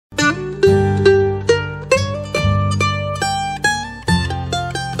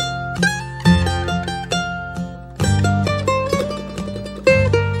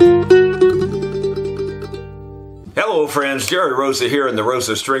friends, Jerry Rosa here in the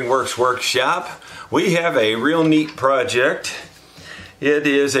Rosa String Works workshop. We have a real neat project. It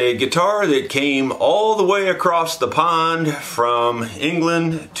is a guitar that came all the way across the pond from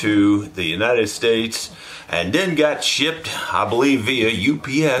England to the United States and then got shipped, I believe, via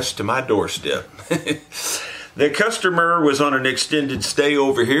UPS to my doorstep. The customer was on an extended stay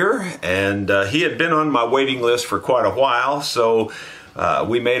over here, and he had been on my waiting list for quite a while, so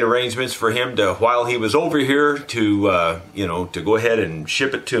we made arrangements for him to, while he was over here, to to go ahead and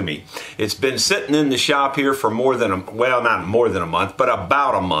ship it to me. It's been sitting in the shop here for more than well, not more than a month, but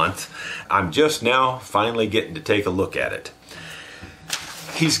about a month. I'm just now finally getting to take a look at it.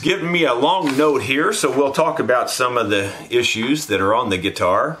 He's given me a long note here, so we'll talk about some of the issues that are on the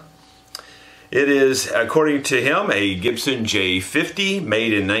guitar. It is, according to him, a Gibson J50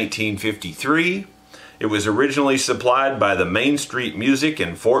 made in 1953. It was originally supplied by the Main Street Music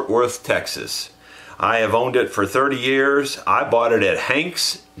in Fort Worth, Texas. I have owned it for 30 years. I bought it at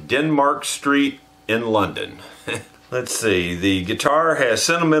Hank's, Denmark Street in London. Let's see, the guitar has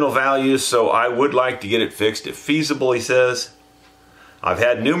sentimental value, so I would like to get it fixed if feasible, he says. I've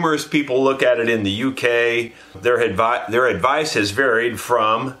had numerous people look at it in the UK. Their advice has varied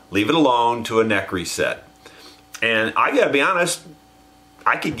from leave it alone to a neck reset. And I gotta be honest,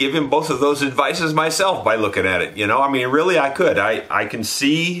 I could give him both of those advices myself by looking at it. I mean, really I could. I can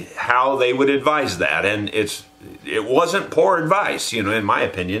see how they would advise that, and it wasn't poor advice, in my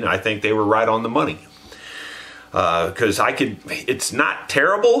opinion. I think they were right on the money. Because it's not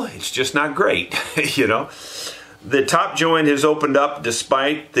terrible, it's just not great, The top joint has opened up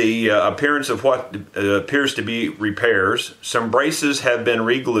despite the appearance of what appears to be repairs. Some braces have been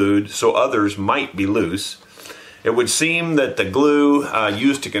re-glued, so others might be loose. It would seem that the glue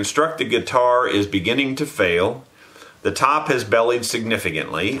used to construct the guitar is beginning to fail. The top has bellied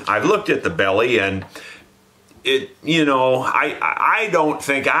significantly. I've looked at the belly, and I don't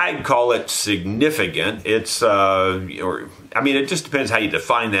think I'd call it significant. It's, it just depends how you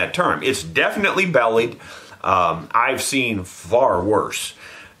define that term. It's definitely bellied. I've seen far worse.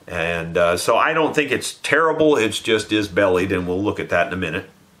 And so I don't think it's terrible. It just is bellied, and we'll look at that in a minute.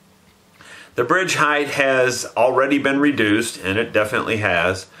 The bridge height has already been reduced, and it definitely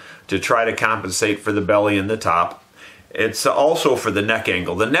has, to try to compensate for the belly and the top. It's also for the neck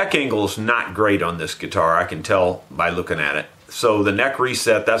angle. The neck angle is not great on this guitar, I can tell by looking at it. So the neck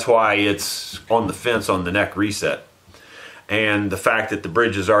reset, that's why it's on the fence on the neck reset. And the fact that the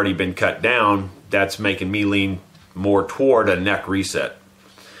bridge has already been cut down, that's making me lean more toward a neck reset.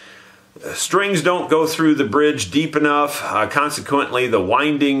 Strings don't go through the bridge deep enough, consequently the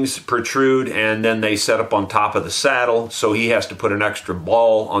windings protrude and then they set up on top of the saddle, so he has to put an extra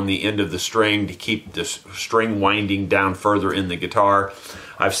ball on the end of the string to keep the string winding down further in the guitar.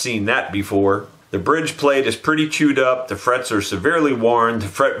 I've seen that before. The bridge plate is pretty chewed up, the frets are severely worn, the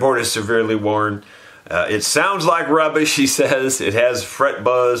fretboard is severely worn. It sounds like rubbish, he says. It has fret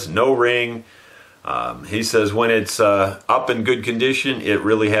buzz, no ring. He says when it's up in good condition, it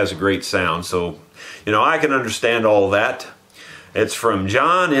really has a great sound. So, I can understand all that. It's from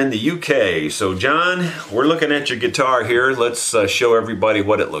John in the UK. So, John, we're looking at your guitar here. Let's show everybody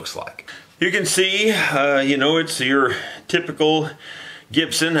what it looks like. You can see, it's your typical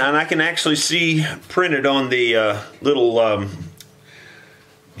Gibson, and I can actually see printed on the little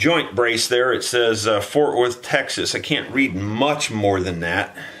joint brace there, it says Fort Worth, Texas. I can't read much more than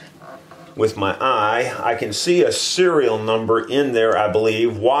that with my eye. I can see a serial number in there, I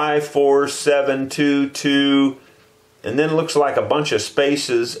believe, Y4722, and then it looks like a bunch of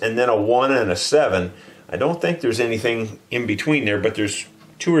spaces and then a 1 and a 7. I don't think there's anything in between there, but there's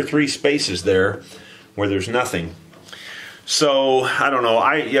 2 or 3 spaces there where there's nothing. So, I don't know.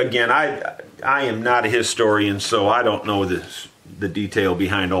 I am not a historian, so I don't know the detail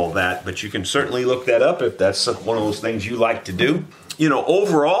behind all that, but you can certainly look that up if that's one of those things you like to do.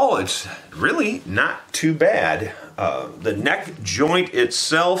 Overall, it's really not too bad. The neck joint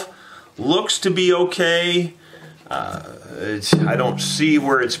itself looks to be okay. I don't see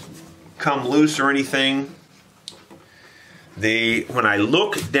where it's come loose or anything. When I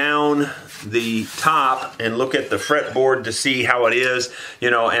look down the top and look at the fretboard to see how it is,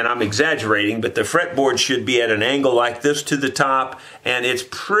 and I'm exaggerating, but the fretboard should be at an angle like this to the top, and it's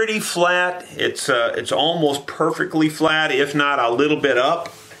pretty flat. It's almost perfectly flat, if not a little bit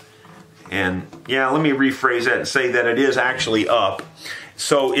up. And yeah, let me rephrase that and say that it is actually up.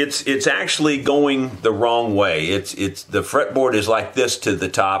 So it's actually going the wrong way. The fretboard is like this to the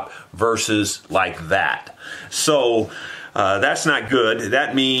top versus like that. So That's not good.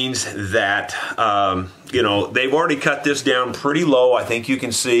 That means that, you know, they've already cut this down pretty low. I think you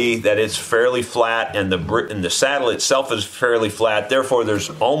can see that it's fairly flat, and the saddle itself is fairly flat. Therefore, there's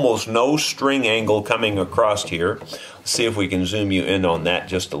almost no string angle coming across here. Let's see if we can zoom you in on that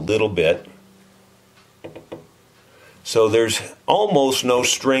just a little bit. So there's almost no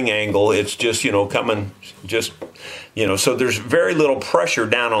string angle. It's just, you know, coming just, you know, so there's very little pressure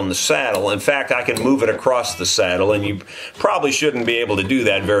down on the saddle. In fact, I can move it across the saddle, and you probably shouldn't be able to do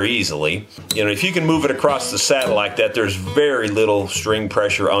that very easily. You know, if you can move it across the saddle like that, there's very little string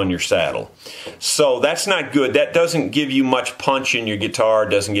pressure on your saddle. So that's not good. That doesn't give you much punch in your guitar,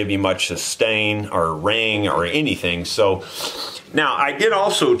 doesn't give you much sustain or ring or anything. So now I did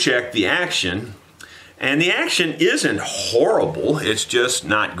also check the action. And the action isn't horrible, it's just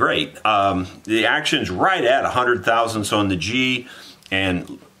not great. The action's right at 100 thousandths on the G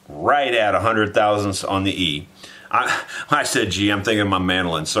and right at 100 thousandths on the E. I said G, I'm thinking of my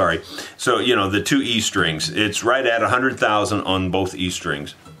mandolin, sorry. So, you know, the two E strings, it's right at 100 thousand on both E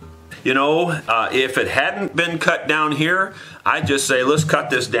strings. You know, if it hadn't been cut down here, I'd just say let's cut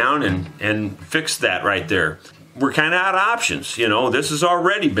this down and fix that right there. We're kind of out of options. You know, this has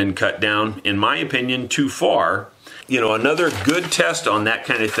already been cut down, in my opinion, too far. You know, another good test on that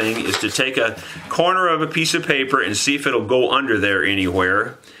kind of thing is to take a corner of a piece of paper and see if it'll go under there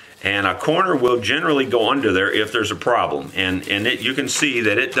anywhere. And a corner will generally go under there if there's a problem. And you can see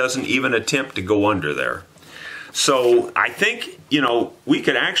that it doesn't even attempt to go under there. So I think, you know, we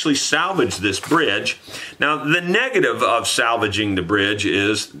could actually salvage this bridge. Now, the negative of salvaging the bridge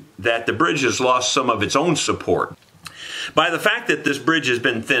is that the bridge has lost some of its own support. By the fact that this bridge has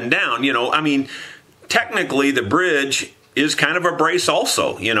been thinned down, you know, I mean, technically the bridge is kind of a brace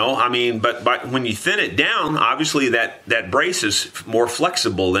also, you know, I mean, but when you thin it down, obviously that brace is more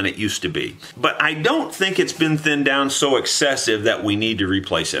flexible than it used to be. But I don't think it's been thinned down so excessive that we need to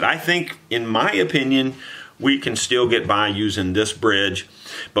replace it. I think, in my opinion, we can still get by using this bridge,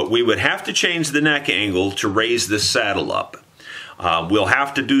 but we would have to change the neck angle to raise this saddle up. We'll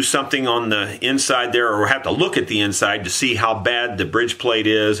have to do something on the inside there, or we'll have to look at the inside to see how bad the bridge plate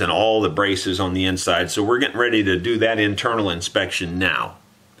is and all the braces on the inside. So we're getting ready to do that internal inspection now.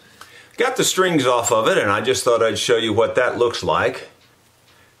 Got the strings off of it, and I just thought I'd show you what that looks like.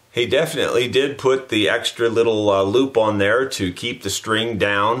 He definitely did put the extra little loop on there to keep the string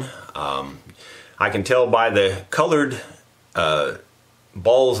down. I can tell by the colored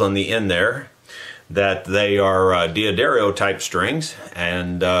balls on the end there that they are Diodario type strings,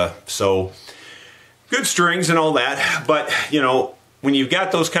 and so good strings and all that. But you know, when you've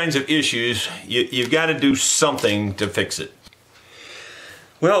got those kinds of issues, you've got to do something to fix it.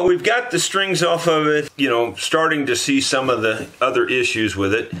 Well, we've got the strings off of it, you know, starting to see some of the other issues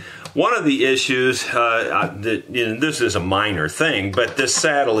with it. One of the issues, you know, this is a minor thing, but this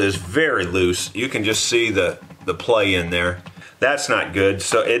saddle is very loose. You can just see the play in there. That's not good.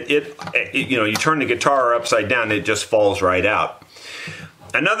 So you know, you turn the guitar upside down, it just falls right out.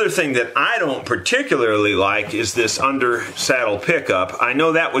 Another thing that I don't particularly like is this under saddle pickup. I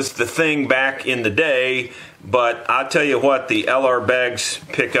know that was the thing back in the day, but I'll tell you what, the LR Baggs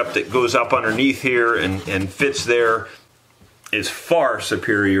pickup that goes up underneath here and fits there is far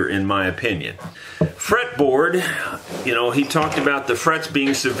superior in my opinion. Fretboard, you know, he talked about the frets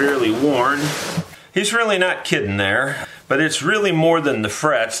being severely worn. He's really not kidding there, but it's really more than the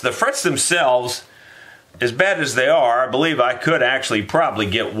frets. The frets themselves, as bad as they are, I believe I could actually probably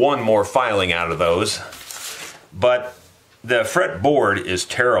get one more filing out of those. But the fretboard is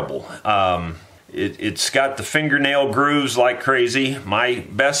terrible. It's got the fingernail grooves like crazy. My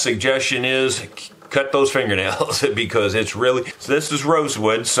best suggestion is cut those fingernails because it's really, so this is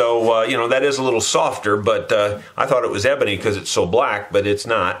rosewood, so you know, that is a little softer, but I thought it was ebony because it's so black, but it's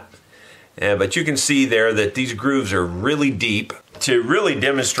not. But you can see there that these grooves are really deep. To really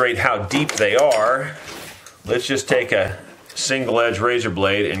demonstrate how deep they are, let's just take a single edge razor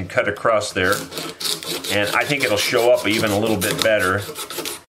blade and cut across there, and I think it'll show up even a little bit better.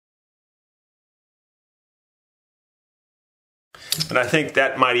 And I think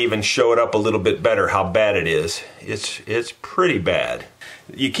that might even show it up a little bit better how bad it is. It's pretty bad.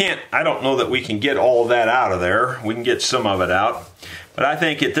 You can't, I don't know that we can get all of that out of there. We can get some of it out. But I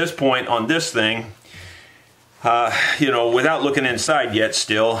think at this point on this thing, you know, without looking inside yet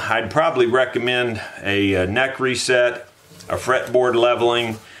still, I'd probably recommend a neck reset, a fretboard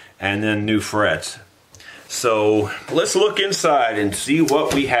leveling, and then new frets. So let's look inside and see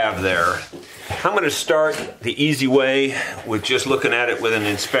what we have there. I'm going to start the easy way with just looking at it with an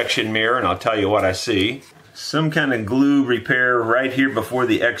inspection mirror, and I'll tell you what I see. Some kind of glue repair right here before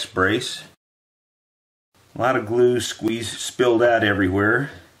the X brace. A lot of glue spilled out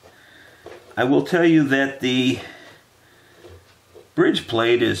everywhere. I will tell you that the bridge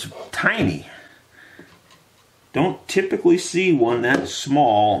plate is tiny. Don't typically see one that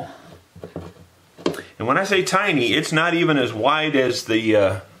small. And when I say tiny, it's not even as wide as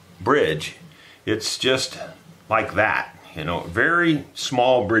the bridge. It's just like that, you know, very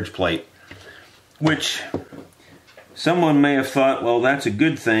small bridge plate, which someone may have thought, well, that's a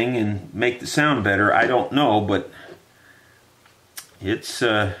good thing and make the sound better. I don't know, but it's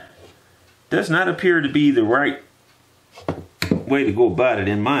does not appear to be the right way to go about it,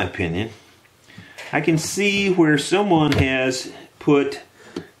 in my opinion. I can see where someone has put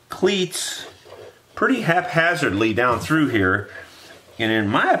cleats pretty haphazardly down through here, and in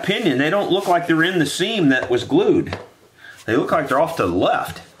my opinion they don't look like they're in the seam that was glued. They look like they're off to the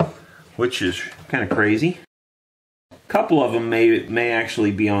left, which is kind of crazy. A couple of them may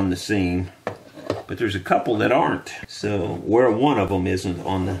actually be on the seam, but there's a couple that aren't. So where one of them isn't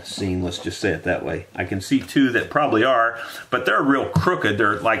on the seam, let's just say it that way. I can see two that probably are, but they're real crooked.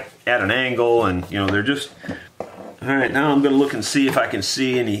 They're like at an angle, and you know, they're just... Alright, now I'm going to look and see if I can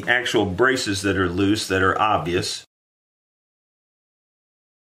see any actual braces that are loose that are obvious.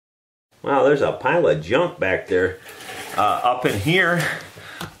 Wow, there's a pile of junk back there. Up in here,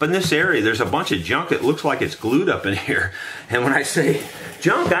 but in this area, there's a bunch of junk that looks like it's glued up in here. And when I say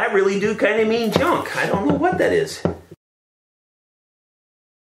junk, I really do kind of mean junk. I don't know what that is.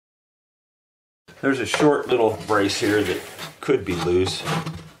 There's a short little brace here that could be loose.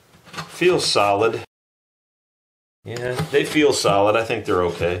 Feels solid. Yeah, they feel solid. I think they're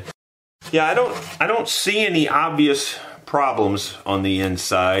okay. Yeah, I don't see any obvious problems on the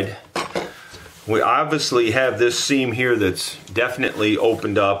inside. We obviously have this seam here that's definitely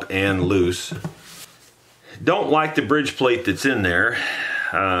opened up and loose. Don't like the bridge plate that's in there.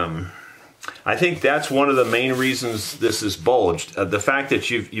 I think that's one of the main reasons this is bulged. The fact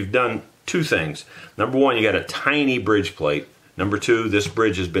that you've done two things. Number one, you got a tiny bridge plate. Number two, this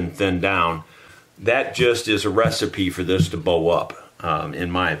bridge has been thinned down. That just is a recipe for this to bow up,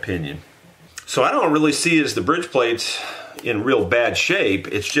 in my opinion. So I don't really see as the bridge plate's in real bad shape.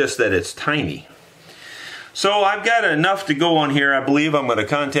 It's just that it's tiny. So I've got enough to go on here. I believe I'm going to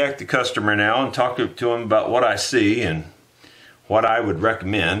contact the customer now and talk to him about what I see and what I would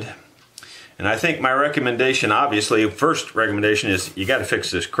recommend. And I think my recommendation, obviously, first recommendation is you got to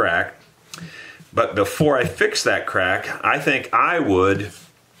fix this crack. But before I fix that crack, I think I would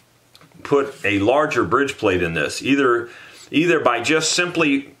put a larger bridge plate in this. Either by just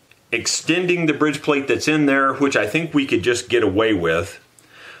simply extending the bridge plate that's in there, which I think we could just get away with,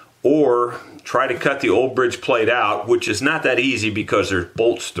 or try to cut the old bridge plate out, which is not that easy because there's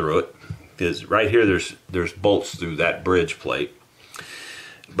bolts through it. Because right here there's bolts through that bridge plate.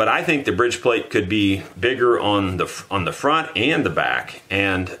 But I think the bridge plate could be bigger on the front and the back,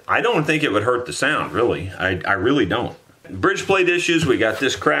 and I don't think it would hurt the sound, really. I really don't. Bridge plate issues, we got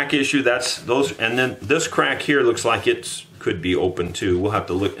this crack issue, that's those, and then this crack here looks like it could be open too. We'll have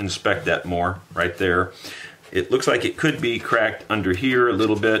to inspect that more right there. It looks like it could be cracked under here a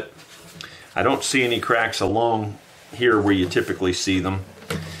little bit. I don't see any cracks along here where you typically see them.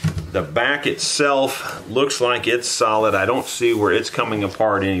 The back itself looks like it's solid. I don't see where it's coming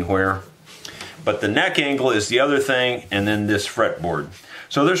apart anywhere. But the neck angle is the other thing, and then this fretboard.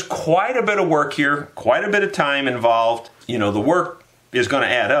 So there's quite a bit of work here, quite a bit of time involved. You know, the work is going to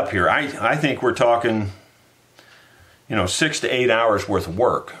add up here. I think we're talking, 6 to 8 hours worth of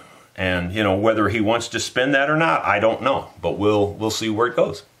work. And, whether he wants to spend that or not, I don't know. But we'll see where it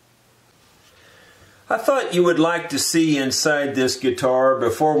goes. I thought you would like to see inside this guitar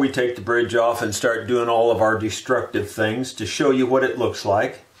before we take the bridge off and start doing all of our destructive things, to show you what it looks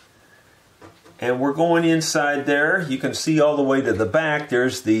like. And we're going inside there. You can see all the way to the back.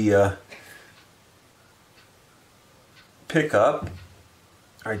 There's the pickup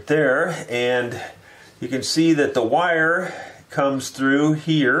right there. And you can see that the wire comes through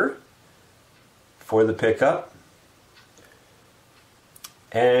here for the pickup.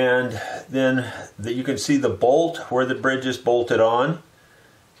 And then you can see the bolt where the bridge is bolted on,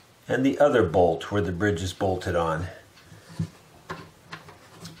 and the other bolt where the bridge is bolted on.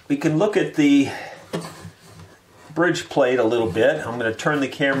 We can look at the bridge plate a little bit. I'm going to turn the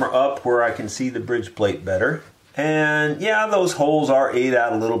camera up where I can see the bridge plate better. And yeah, those holes are ate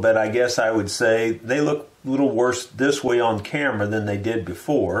out a little bit, I guess I would say. They look a little worse this way on camera than they did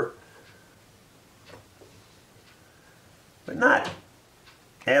before. But not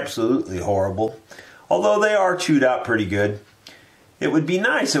absolutely horrible, although they are chewed out pretty good. it would be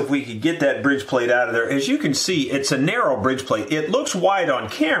nice if we could get that bridge plate out of there. As you can see, it's a narrow bridge plate. It looks wide on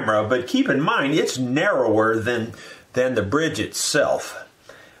camera, but keep in mind it's narrower than the bridge itself,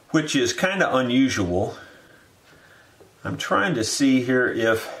 which is kind of unusual. I'm trying to see here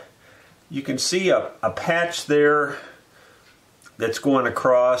if you can see a patch there that's going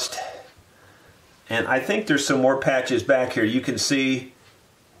across, and I think there's some more patches back here. You can see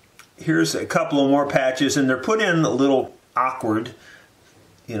here's a couple of more patches, and they're put in a little awkward.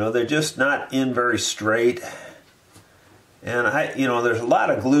 You know, they're just not in very straight. And there's a lot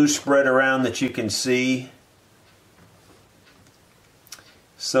of glue spread around that you can see.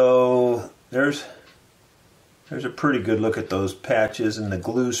 So there's a pretty good look at those patches and the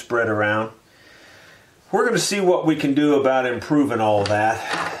glue spread around. We're going to see what we can do about improving all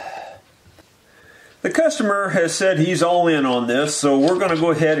that. The customer has said he's all in on this, so we're going to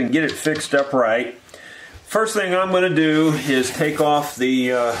go ahead and get it fixed up right. First thing I'm going to do is take off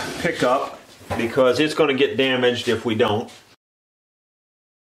the pickup, because it's going to get damaged if we don't.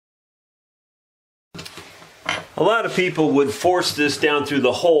 A lot of people would force this down through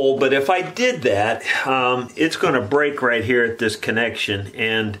the hole, but if I did that, it's going to break right here at this connection,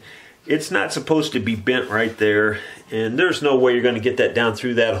 and it's not supposed to be bent right there, and there's no way you're going to get that down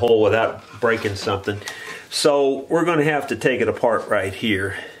through that hole without breaking something. So we're going to have to take it apart right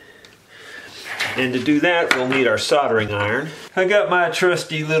here. And to do that, we'll need our soldering iron. I got my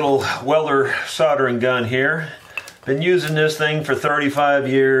trusty little Weller soldering gun here. Been using this thing for 35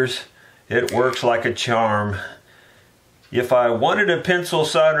 years. It works like a charm. If I wanted a pencil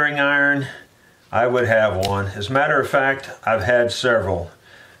soldering iron, I would have one. As a matter of fact, I've had several,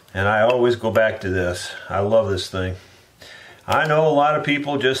 and I always go back to this. I love this thing. I know a lot of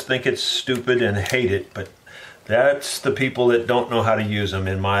people just think it's stupid and hate it, but that's the people that don't know how to use them,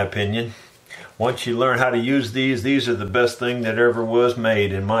 in my opinion. Once you learn how to use these are the best thing that ever was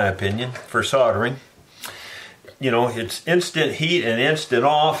made, in my opinion, for soldering. You know, it's instant heat and instant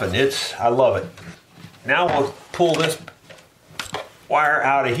off, and I love it. Now we'll pull this wire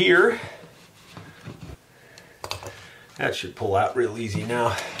out of here. That should pull out real easy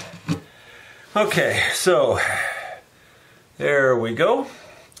now. Okay, so there we go.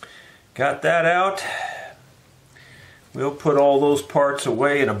 Got that out. We'll put all those parts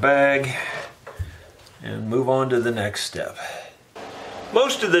away in a bag and move on to the next step.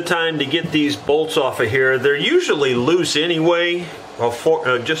 Most of the time, to get these bolts off of here, they're usually loose anyway,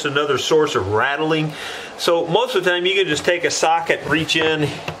 or just another source of rattling. So most of the time you can just take a socket, reach in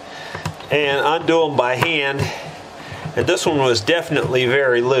and undo them by hand. And this one was definitely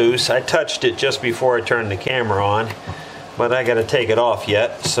very loose. I touched it just before I turned the camera on, but I got to take it off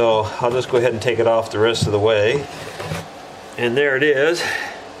yet, so I'll just go ahead and take it off the rest of the way. And there it is.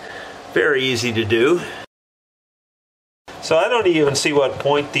 Very easy to do. So I don't even see what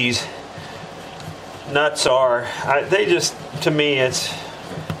point these nuts are. They just, to me, it's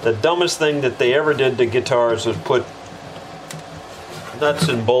the dumbest thing that they ever did to guitars was put nuts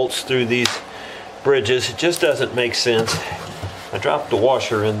and bolts through these bridges. It just doesn't make sense. I dropped the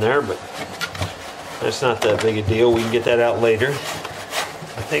washer in there, but that's not that big a deal. We can get that out later.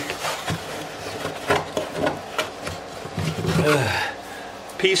 I think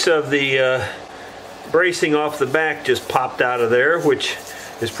piece of the bracing off the back just popped out of there, which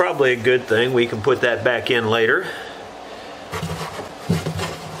is probably a good thing. We can put that back in later.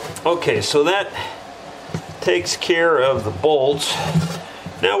 Okay, so that takes care of the bolts.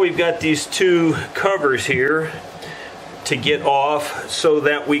 Now we've got these two covers here to get off so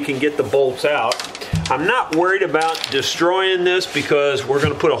that we can get the bolts out. I'm not worried about destroying this because we're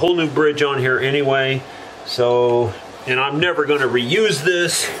going to put a whole new bridge on here anyway. So, and I'm never going to reuse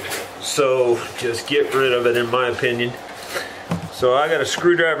this, so just get rid of it, in my opinion. So I got a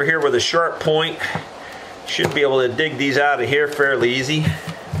screwdriver here with a sharp point. Should be able to dig these out of here fairly easy.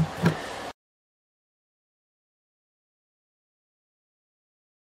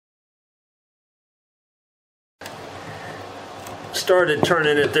 Started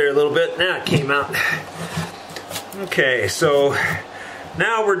turning it there a little bit, now it came out. Okay, so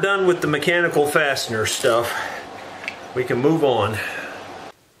now we're done with the mechanical fastener stuff. We can move on.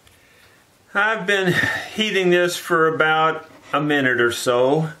 I've been heating this for about a minute or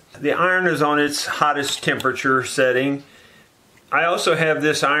so. The iron is on its hottest temperature setting. I also have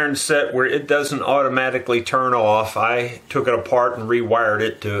this iron set where it doesn't automatically turn off. I took it apart and rewired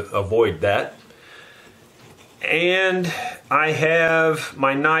it to avoid that. And I have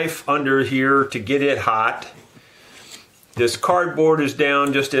my knife under here to get it hot. This cardboard is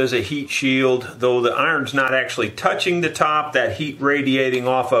down just as a heat shield, though the iron's not actually touching the top. That heat radiating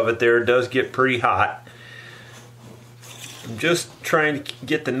off of it there does get pretty hot. I'm just trying to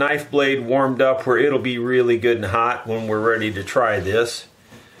get the knife blade warmed up where it'll be really good and hot when we're ready to try this.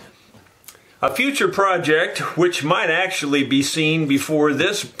 A future project, which might actually be seen before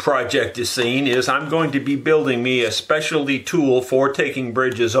this project is seen, is I'm going to be building me a specialty tool for taking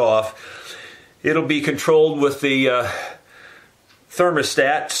bridges off. It'll be controlled with the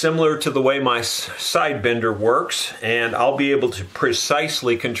thermostat, similar to the way my side bender works, and I'll be able to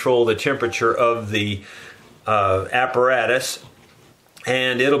precisely control the temperature of the apparatus,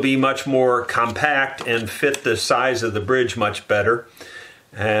 and it'll be much more compact and fit the size of the bridge much better.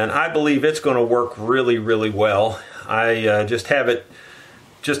 And I believe it's going to work really, really well. I just have it,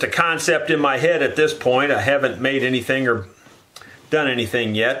 just a concept in my head at this point. I haven't made anything or done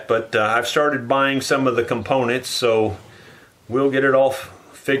anything yet, but I've started buying some of the components, so we'll get it all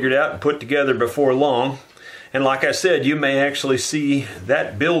figured out and put together before long. And like I said, you may actually see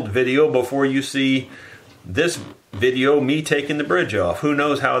that build video before you see this video, me taking the bridge off. Who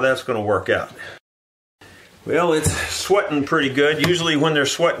knows how that's going to work out. Well, it's sweating pretty good. Usually when they're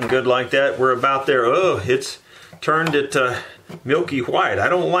sweating good like that, we're about there. Oh, it's turned it milky white. I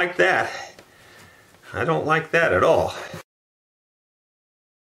don't like that. I don't like that at all.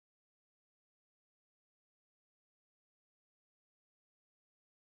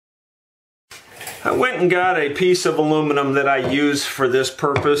 I went and got a piece of aluminum that I use for this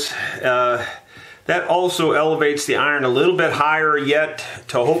purpose. That also elevates the iron a little bit higher yet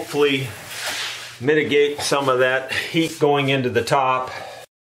to hopefully mitigate some of that heat going into the top.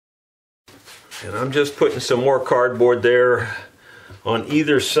 And I'm just putting some more cardboard there on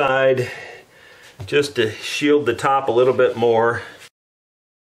either side just to shield the top a little bit more.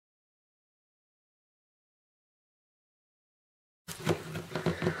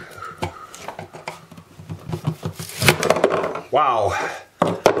 Wow,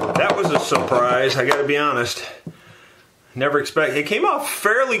 that was a surprise, I gotta be honest. Never expected. It came off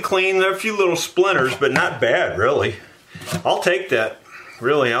fairly clean. There are a few little splinters, but not bad, really. I'll take that.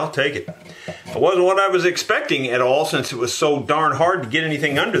 Really, I'll take it. It wasn't what I was expecting at all, since it was so darn hard to get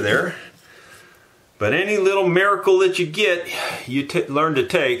anything under there. But any little miracle that you get, you learn to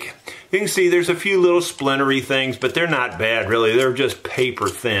take. You can see there's a few little splintery things, but they're not bad, really. They're just paper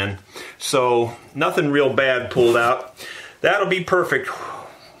thin. So nothing real bad pulled out. That'll be perfect.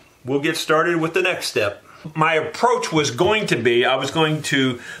 We'll get started with the next step. My approach was going to be, I was going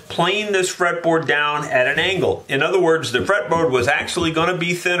to plane this fretboard down at an angle. In other words, the fretboard was actually going to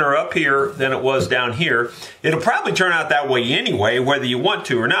be thinner up here than it was down here. It'll probably turn out that way anyway, whether you want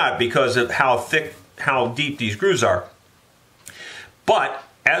to or not, because of how thick, how deep these grooves are. But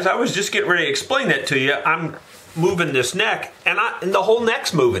as I was just getting ready to explain that to you, I'm moving this neck, and the whole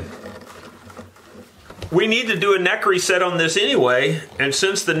neck's moving. We need to do a neck reset on this anyway, and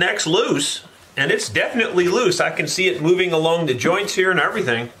since the neck's loose, and it's definitely loose, I can see it moving along the joints here and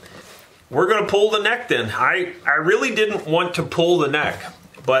everything, we're going to pull the neck then. I really didn't want to pull the neck,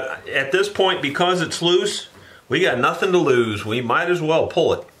 but at this point, because it's loose, we got nothing to lose. We might as well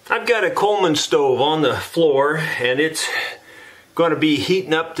pull it. I've got a Coleman stove on the floor, and it's going to be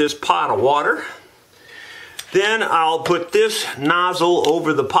heating up this pot of water. Then I'll put this nozzle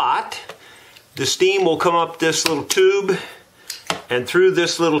over the pot. The steam will come up this little tube and through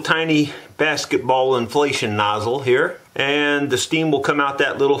this little tiny basketball inflation nozzle here, and the steam will come out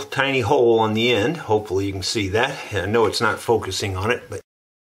that little tiny hole on the end. Hopefully you can see that. I know it's not focusing on it, but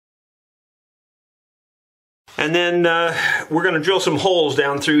and then we're going to drill some holes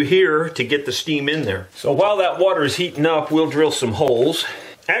down through here to get the steam in there. So while that water is heating up, we'll drill some holes.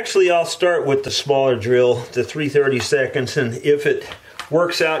 Actually, I'll start with the smaller drill, the 3/32, and if it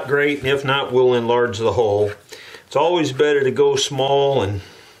works out great, and if not, we'll enlarge the hole. It's always better to go small and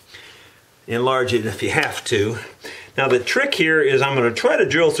enlarge it if you have to. Now the trick here is I'm going to try to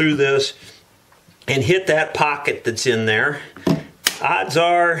drill through this and hit that pocket that's in there. Odds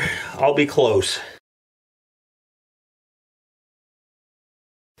are I'll be close.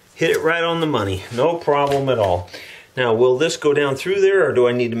 Hit it right on the money, no problem at all. Now will this go down through there, or do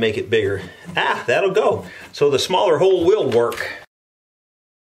I need to make it bigger? Ah, that'll go. So the smaller hole will work.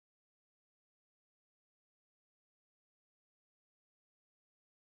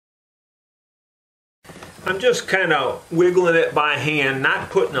 I'm just kind of wiggling it by hand,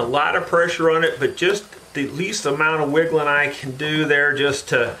 not putting a lot of pressure on it, but just the least amount of wiggling I can do there, just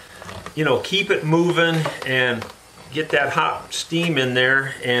to, you know, keep it moving and get that hot steam in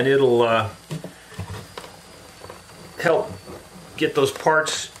there, and it'll help get those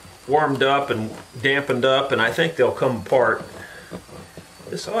parts warmed up and dampened up, and I think they'll come apart.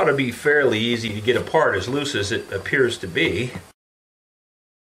 This ought to be fairly easy to get apart, as loose as it appears to be.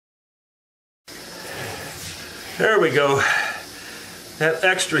 There we go. That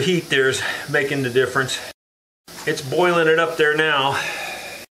extra heat there is making the difference. It's boiling it up there now.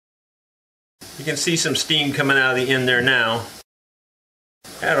 You can see some steam coming out of the end there now.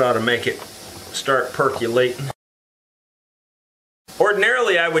 That ought to make it start percolating.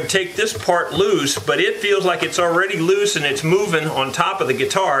 Ordinarily I would take this part loose, but it feels like it's already loose and it's moving on top of the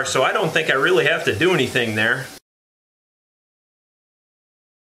guitar, so I don't think I really have to do anything there.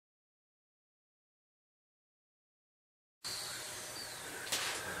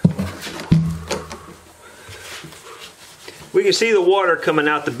 We can see the water coming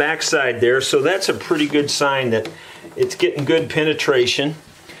out the backside there, so that's a pretty good sign that it's getting good penetration.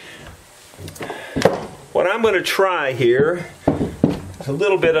 What I'm going to try here is a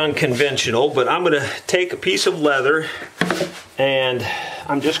little bit unconventional, but I'm going to take a piece of leather and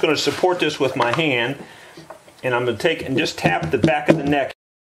I'm just going to support this with my hand, and I'm going to take and just tap the back of the neck.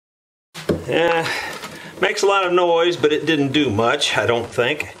 Makes a lot of noise, but it didn't do much, I don't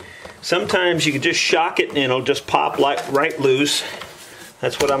think. Sometimes you can just shock it and it'll just pop right loose.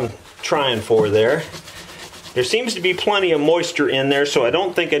 That's what I'm trying for there. There seems to be plenty of moisture in there, so I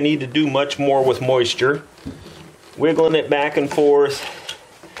don't think I need to do much more with moisture. Wiggling it back and forth.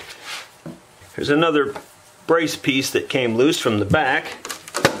 There's another brace piece that came loose from the back.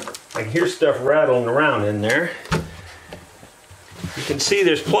 I can hear stuff rattling around in there. You can see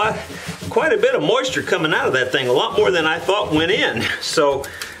there's quite a bit of moisture coming out of that thing, a lot more than I thought went in. So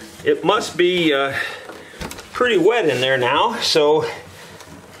it must be pretty wet in there now, so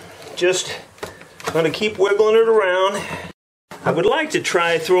just going to keep wiggling it around. I would like to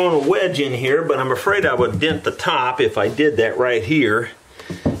try throwing a wedge in here, but I'm afraid I would dent the top if I did that right here.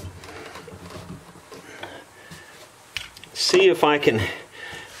 See if I can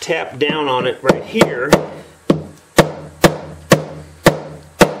tap down on it right here.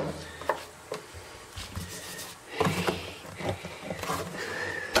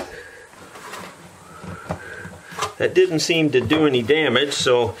 That didn't seem to do any damage,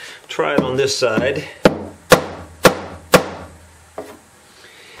 so try it on this side.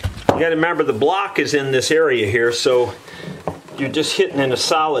 You got to remember the block is in this area here, so you're just hitting in a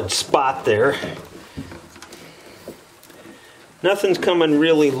solid spot there. Nothing's coming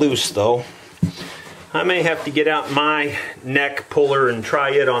really loose though. I may have to get out my neck puller and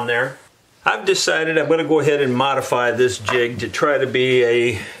try it on there. I've decided I'm going to go ahead and modify this jig to try to be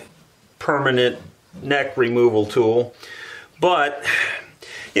a permanent neck removal tool, but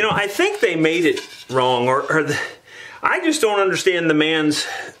you know, I think they made it wrong, I just don't understand the man's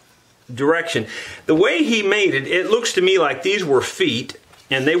direction. The way he made it, it looks to me like these were feet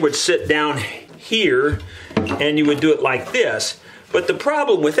and they would sit down here and you would do it like this. But the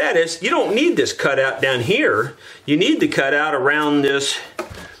problem with that is you don't need this cutout down here. You need the cutout around this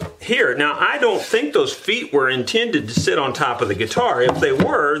here. Now, I don't think those feet were intended to sit on top of the guitar. If they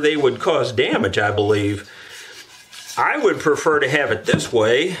were, they would cause damage, I believe. I would prefer to have it this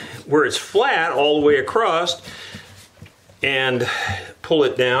way, where it's flat all the way across, and pull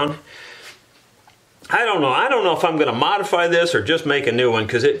it down. I don't know. I don't know if I'm going to modify this or just make a new one,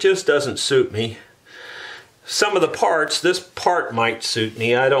 because it just doesn't suit me. Some of the parts, this part might suit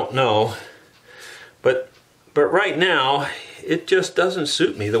me, I don't know. But right now, it just doesn't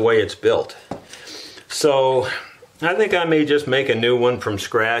suit me the way it's built. So I think I may just make a new one from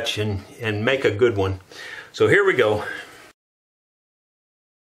scratch and make a good one. So here we go.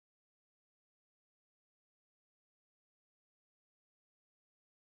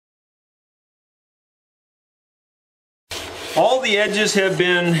 All the edges have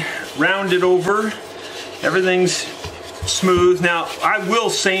been rounded over. Everything's smooth. Now, I will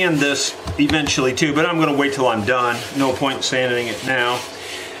sand this eventually too, but I'm going to wait till I'm done. No point in sanding it now.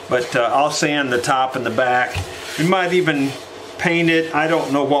 But I'll sand the top and the back. We might even paint it. I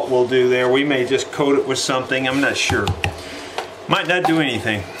don't know what we'll do there. We may just coat it with something. I'm not sure. Might not do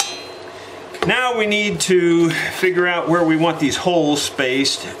anything. Now we need to figure out where we want these holes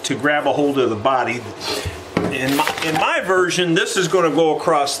spaced to grab a hold of the body. In my version, this is going to go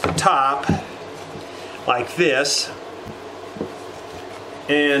across the top like this.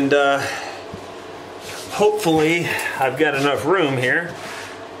 And hopefully I've got enough room here.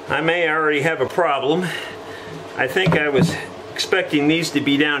 I may already have a problem. I think I was expecting these to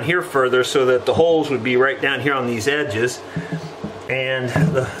be down here further so that the holes would be right down here on these edges. And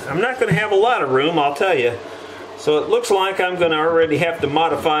I'm not going to have a lot of room, I'll tell you. So it looks like I'm going to already have to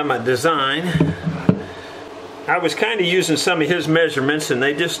modify my design. I was kind of using some of his measurements and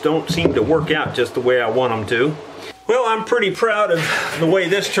they just don't seem to work out just the way I want them to. Well, I'm pretty proud of the way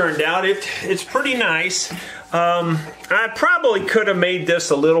this turned out. It's pretty nice. I probably could have made this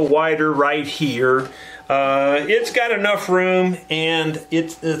a little wider right here. It's got enough room, and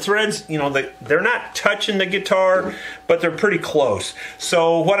the threads, you know, they're not touching the guitar, but they're pretty close.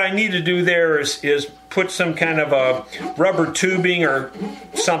 So what I need to do there is put some kind of a rubber tubing or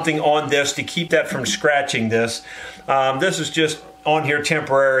something on this to keep that from scratching this. This is just on here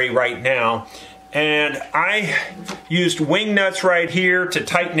temporary right now. And I used wing nuts right here to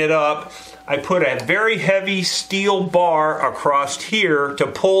tighten it up. I put a very heavy steel bar across here to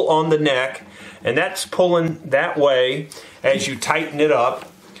pull on the neck, and that's pulling that way as you tighten it up.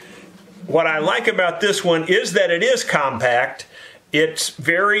 What I like about this one is that it is compact. It's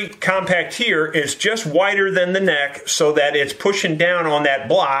very compact here. It's just wider than the neck so that it's pushing down on that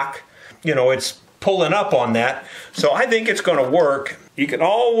block. You know, it's pulling up on that. So I think it's going to work. You can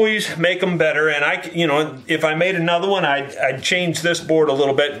always make them better, and you know, if I made another one, I'd change this board a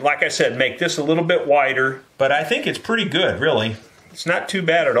little bit. Like I said, make this a little bit wider, but I think it's pretty good, really. It's not too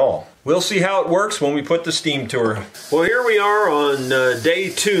bad at all. We'll see how it works when we put the steam to her. Well, here we are on day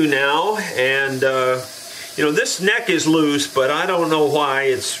 2 now, and you know, this neck is loose, but I don't know why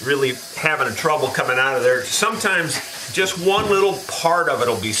it's really having a trouble coming out of there. Sometimes just one little part of it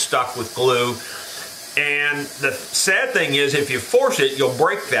will be stuck with glue. And the sad thing is, if you force it, you'll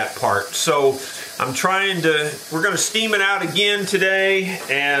break that part. So I'm trying to, we're going to steam it out again today.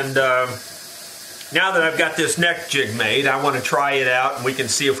 And now that I've got this neck jig made, I want to try it out, and we can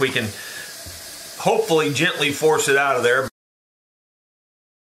see if we can hopefully gently force it out of there.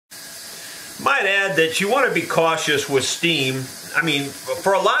 Might add that you want to be cautious with steam. I mean,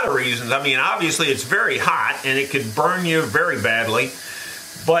 for a lot of reasons. I mean, obviously it's very hot and it could burn you very badly.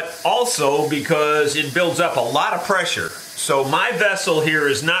 But also because it builds up a lot of pressure. So my vessel here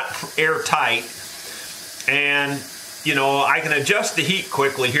is not airtight, and you know, I can adjust the heat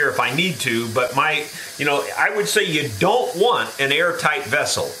quickly here if I need to, but you know, I would say you don't want an airtight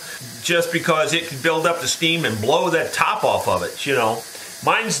vessel just because it can build up the steam and blow that top off of it, you know.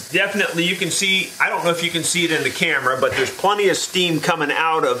 Mine's definitely, you can see, I don't know if you can see it in the camera, but there's plenty of steam coming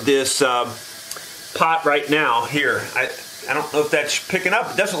out of this pot right now here. I don't know if that's picking up.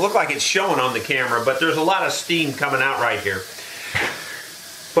 It doesn't look like it's showing on the camera, but there's a lot of steam coming out right here.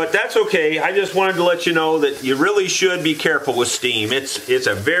 But that's okay. I just wanted to let you know that you really should be careful with steam. It's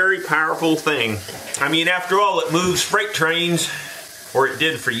a very powerful thing. I mean, after all, it moves freight trains, or it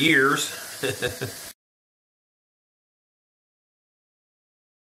did for years.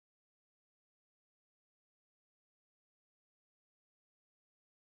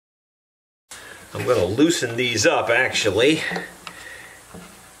 I'm going to loosen these up, actually.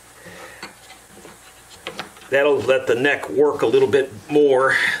 That'll let the neck work a little bit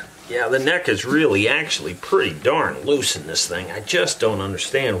more. Yeah, the neck is really actually pretty darn loose in this thing. I just don't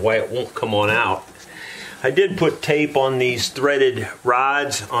understand why it won't come on out. I did put tape on these threaded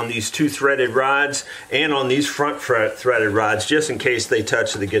rods, on these 2 threaded rods, and on these front threaded rods, just in case they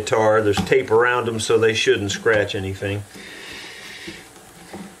touch the guitar. There's tape around them so they shouldn't scratch anything.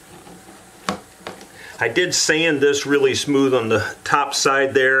 I did sand this really smooth on the top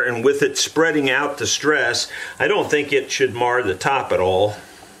side there, and with it spreading out the stress, I don't think it should mar the top at all.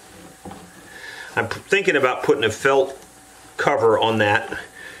 I'm thinking about putting a felt cover on that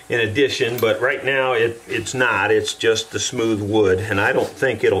in addition, but right now it's not. It's just the smooth wood, and I don't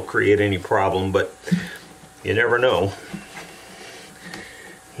think it'll create any problem, but you never know.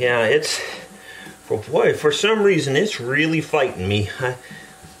 Yeah, boy, for some reason it's really fighting me.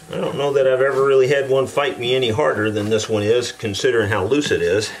 I don't know that I've ever really had one fight me any harder than this one is, considering how loose it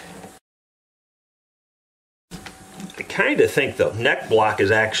is. I kind of think the neck block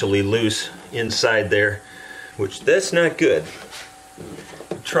is actually loose inside there, which that's not good.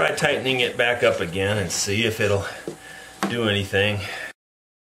 Try tightening it back up again and see if it'll do anything.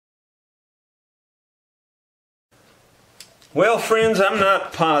 Well, friends, I'm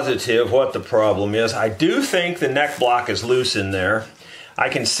not positive what the problem is. I do think the neck block is loose in there. I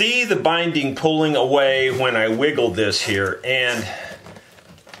can see the binding pulling away when I wiggle this here, and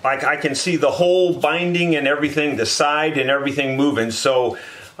like I can see the whole binding and everything, the side and everything moving, so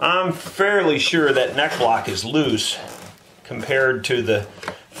I'm fairly sure that neck block is loose compared to the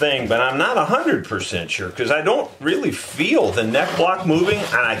thing, but I'm not 100% sure because I don't really feel the neck block moving,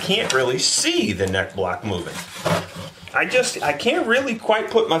 and I can't really see the neck block moving. I can't really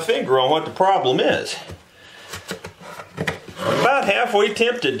quite put my finger on what the problem is. I'm about halfway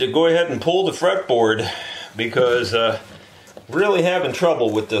tempted to go ahead and pull the fretboard because really having trouble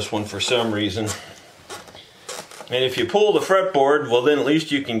with this one for some reason. And if you pull the fretboard, well then at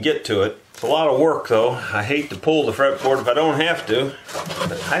least you can get to it. It's a lot of work though. I hate to pull the fretboard if I don't have to,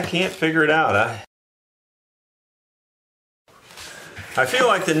 but I can't figure it out. I feel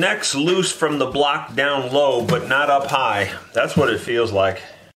like the neck's loose from the block down low, but not up high. That's what it feels like.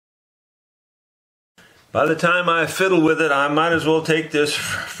 By the time I fiddle with it, I might as well take this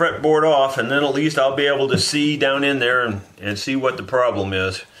fretboard off, and then at least I'll be able to see down in there and see what the problem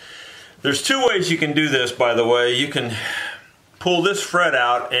is. There's two ways you can do this, by the way. You can pull this fret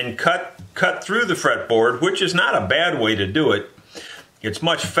out and cut through the fretboard, which is not a bad way to do it. It's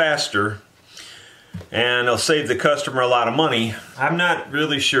much faster, and it'll save the customer a lot of money. I'm not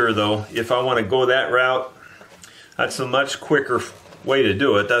really sure, though, if I want to go that route. That's a much quicker way to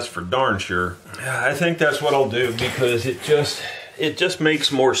do it, that's for darn sure. I think that's what I'll do, because it just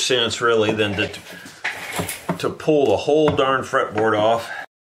makes more sense really than to pull the whole darn fretboard off.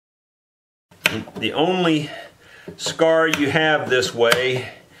 The only scar you have this way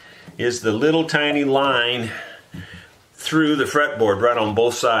is the little tiny line through the fretboard right on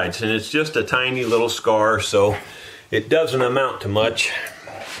both sides, and it's just a tiny little scar, so it doesn't amount to much.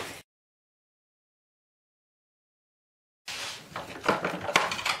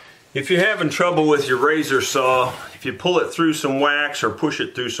 If you're having trouble with your razor saw, if you pull it through some wax or push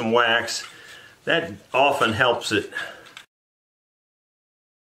it through some wax, that often helps it.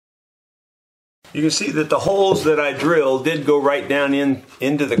 You can see that the holes that I drilled did go right down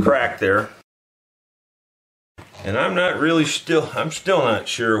into the crack there. And I'm still not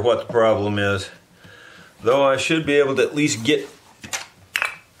sure what the problem is. Though I should be able to at least get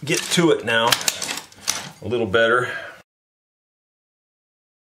to it now a little better.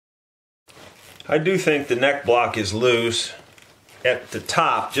 I do think the neck block is loose at the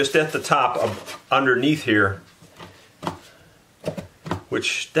top, just at the top of underneath here,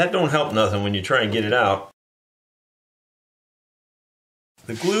 which that don't help nothing when you try and get it out.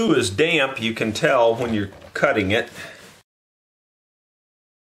 The glue is damp, you can tell when you're cutting it.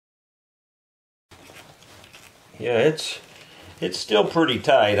 Yeah, it's still pretty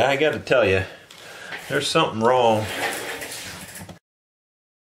tight. I got to tell you, there's something wrong.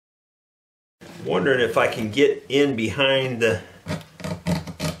 Wondering if I can get in behind the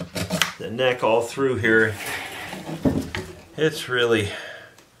neck all through here. It's really,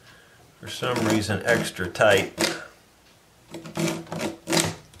 for some reason, extra tight.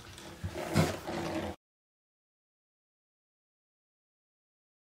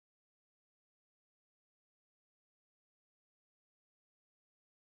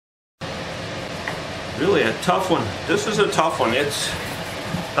 Really a tough one. This is a tough one.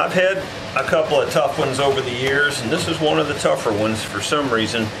 I've had a couple of tough ones over the years, and this is one of the tougher ones for some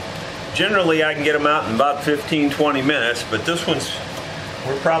reason. Generally I can get them out in about 15-20 minutes, but this one's,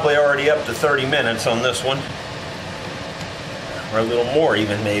 we're probably already up to 30 minutes on this one. Or a little more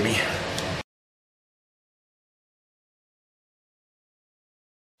even, maybe.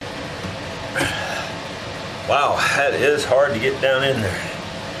 Wow, that is hard to get down in there.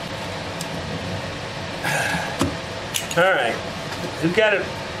 Alright, we've got it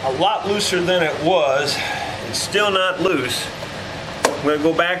a lot looser than it was. It's still not loose. I'm going to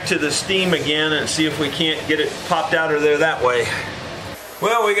go back to the steam again and see if we can't get it popped out of there that way.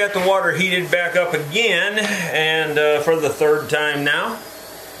 Well, we got the water heated back up again, and for the third time now.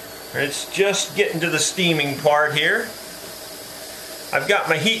 It's just getting to the steaming part here. I've got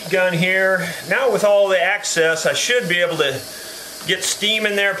my heat gun here. Now with all the access, I should be able to get steam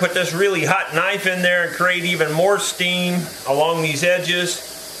in there, put this really hot knife in there and create even more steam along these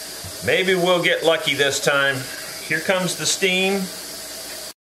edges. Maybe we'll get lucky this time. Here comes the steam.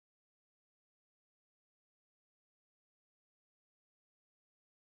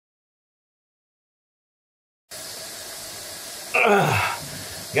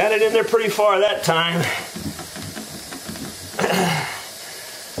 Got it in there pretty far that time.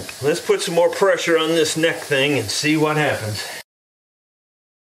 Let's put some more pressure on this neck thing and see what happens.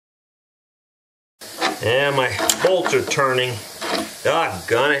 Yeah, my bolts are turning.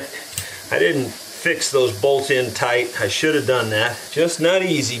 Doggone it. I didn't fix those bolts in tight. I should have done that. Just not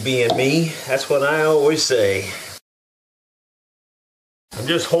easy being me. That's what I always say. I'm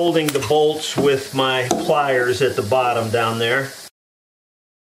just holding the bolts with my pliers at the bottom down there.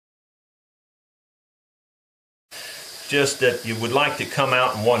 Just that you would like to come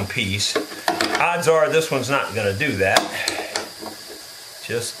out in one piece. Odds are this one's not going to do that.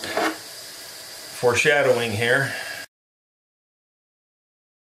 Just foreshadowing here.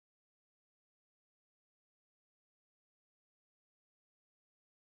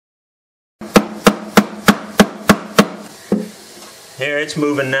 Here, it's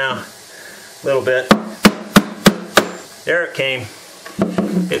moving now a little bit. There it came.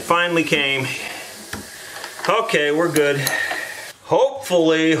 It finally came. Okay, we're good.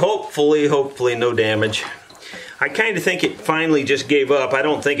 Hopefully no damage. I kind of think it finally just gave up. I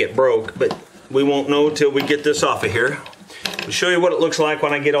don't think it broke, but we won't know till we get this off of here. I'll show you what it looks like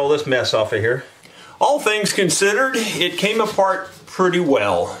when I get all this mess off of here. All things considered, it came apart pretty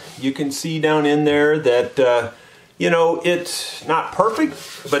well. You can see down in there that, you know, it's not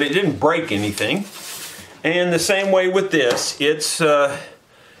perfect, but it didn't break anything. And the same way with this, it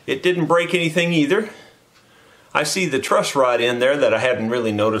didn't break anything either. I see the truss rod in there that I hadn't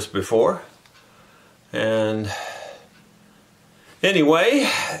really noticed before. And anyway,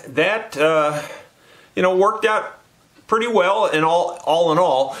 that, you know, worked out pretty well, and all in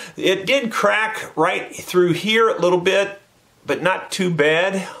all. It did crack right through here a little bit, but not too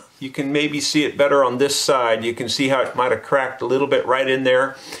bad. You can maybe see it better on this side. You can see how it might have cracked a little bit right in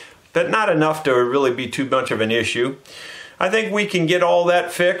there, but not enough to really be too much of an issue. I think we can get all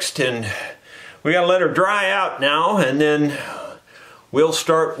that fixed, and we gotta let her dry out now, and then we'll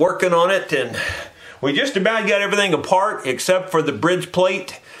start working on it. And we just about got everything apart except for the bridge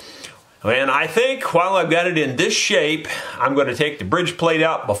plate. And I think while I've got it in this shape, I'm going to take the bridge plate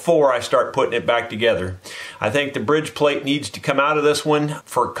out before I start putting it back together. I think the bridge plate needs to come out of this one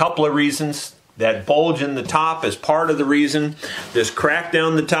for a couple of reasons. That bulge in the top is part of the reason. This crack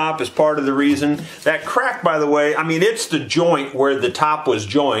down the top is part of the reason. That crack, by the way, I mean, it's the joint where the top was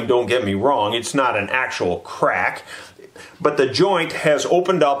joined, don't get me wrong. It's not an actual crack, but the joint has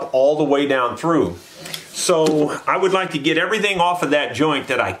opened up all the way down through. So I would like to get everything off of that joint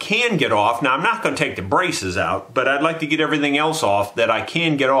that I can get off. Now, I'm not going to take the braces out, but I'd like to get everything else off that I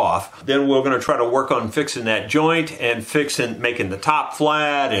can get off. Then we're going to try to work on fixing that joint and making the top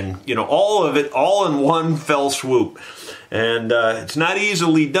flat, and, you know, all of it all in one fell swoop. And it's not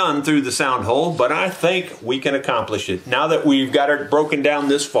easily done through the sound hole, but I think we can accomplish it now that we've got it broken down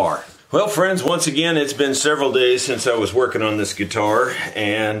this far. Well, friends, once again, it's been several days since I was working on this guitar,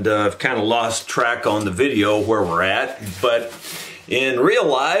 and I've kind of lost track on the video where we're at, but in real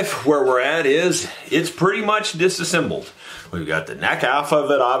life, where we're at is it's pretty much disassembled. We've got the neck off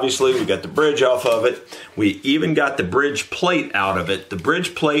of it, obviously. We got the bridge off of it. We even got the bridge plate out of it. The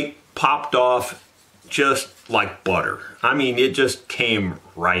bridge plate popped off just like butter. I mean, it just came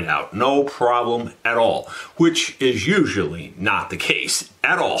right out. No problem at all, which is usually not the case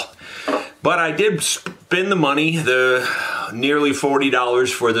at all. But I did spend the money, the nearly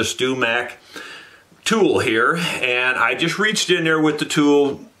 $40 for the Stu Mac tool here, and I just reached in there with the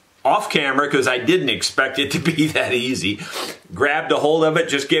tool off camera because I didn't expect it to be that easy. Grabbed a hold of it,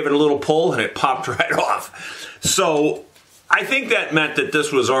 just gave it a little pull, and it popped right off. So I think that meant that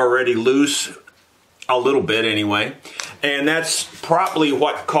this was already loose, a little bit anyway, and that's probably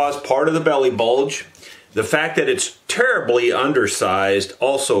what caused part of the belly bulge. The fact that it's terribly undersized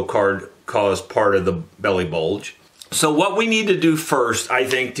also caused part of the belly bulge. So what we need to do first, I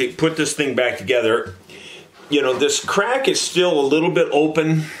think, to put this thing back together, you know, this crack is still a little bit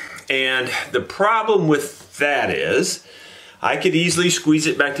open, and the problem with that is I could easily squeeze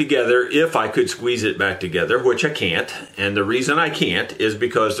it back together if I could squeeze it back together, which I can't. And the reason I can't is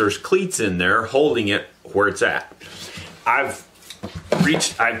because there's cleats in there holding it where it's at. I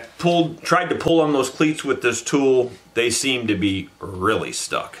tried to pull on those cleats with this tool. They seem to be really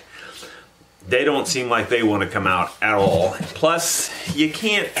stuck. They don't seem like they want to come out at all. Plus, you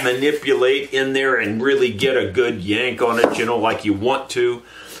can't manipulate in there and really get a good yank on it, you know, like you want to,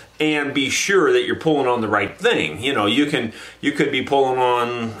 and be sure that you're pulling on the right thing. You know, you could be pulling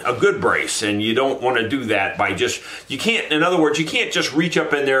on a good brace, and you don't want to do that by in other words, you can't just reach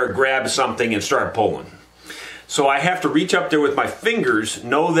up in there, grab something, and start pulling. So I have to reach up there with my fingers,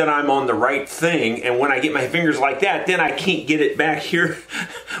 know that I'm on the right thing, and when I get my fingers like that, then I can't get it back here.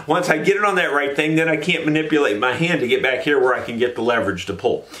 Once I get it on that right thing, then I can't manipulate my hand to get back here where I can get the leverage to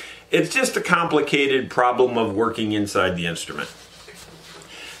pull. It's just a complicated problem of working inside the instrument.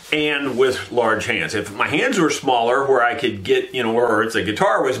 And with large hands. If my hands were smaller, where I could get, you know, or if the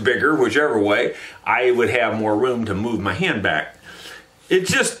guitar was bigger, whichever way, I would have more room to move my hand back.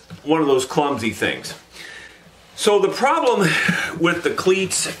 It's just one of those clumsy things. So the problem with the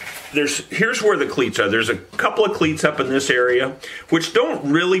cleats, here's where the cleats are. There's a couple of cleats up in this area, which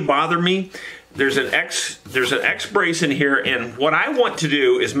don't really bother me. There's an X brace in here, and what I want to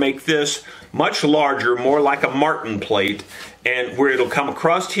do is make this much larger, more like a Martin plate, and where it'll come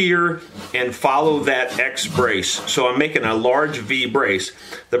across here and follow that X brace. So I'm making a large V brace.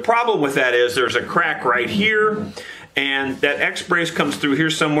 The problem with that is there's a crack right here, and that X brace comes through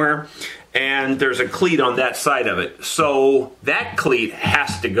here somewhere, and there's a cleat on that side of it. So that cleat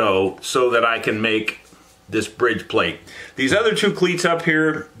has to go so that I can make this bridge plate. These other two cleats up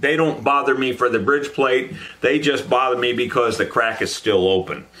here, they don't bother me for the bridge plate. They just bother me because the crack is still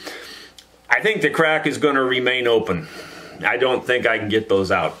open. I think the crack is going to remain open. I don't think I can get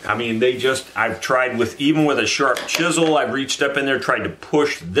those out. I mean, I've tried even with a sharp chisel, I've reached up in there, tried to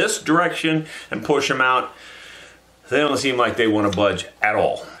push this direction and push them out. They don't seem like they want to budge at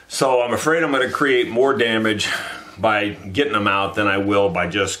all. So I'm afraid I'm going to create more damage by getting them out than I will by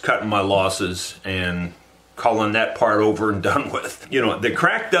just cutting my losses and calling that part over and done with. You know, the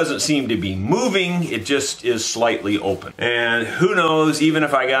crack doesn't seem to be moving, it just is slightly open. And who knows, even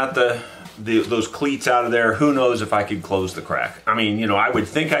if I got those cleats out of there, who knows if I could close the crack. I mean, you know, I would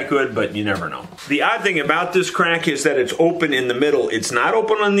think I could, but you never know. The odd thing about this crack is that it's open in the middle. It's not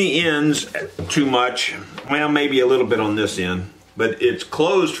open on the ends too much. Well, maybe a little bit on this end, but it's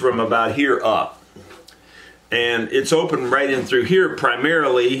closed from about here up. And it's open right in through here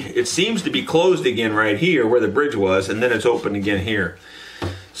primarily. It seems to be closed again right here where the bridge was, and then it's open again here.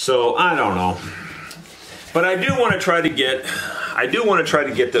 So I don't know. But I do want to try to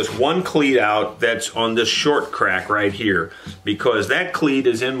get this one cleat out that's on this short crack right here, because that cleat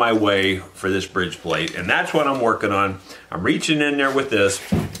is in my way for this bridge plate, and that's what I'm working on. I'm reaching in there with this.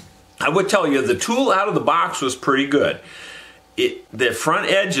 I would tell you the tool out of the box was pretty good. The front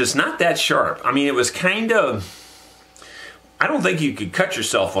edge is not that sharp. I mean, it was kind of, I don't think you could cut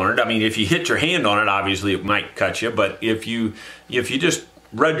yourself on it. I mean, if you hit your hand on it, obviously it might cut you, but if you just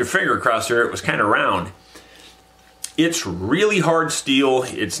rub your finger across there, it was kind of round. It's really hard steel.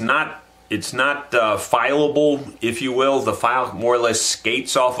 It's not fileable, if you will. The file more or less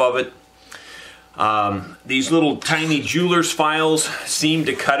skates off of it. These little tiny jeweler's files seem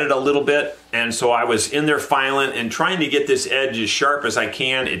to cut it a little bit, and so I was in there filing and trying to get this edge as sharp as I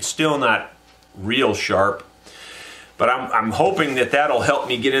can. It's still not real sharp, but I'm hoping that that'll help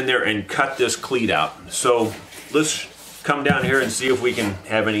me get in there and cut this cleat out. So let's come down here and see if we can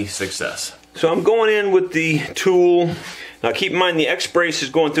have any success. So I'm going in with the tool. Now keep in mind the X brace is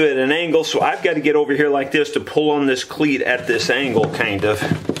going through at an angle, so I've got to get over here like this to pull on this cleat at this angle, kind of.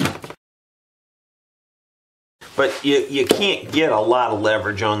 But you can't get a lot of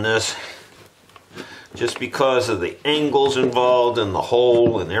leverage on this just because of the angles involved and the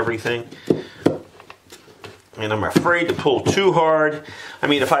hole and everything. And I'm afraid to pull too hard. I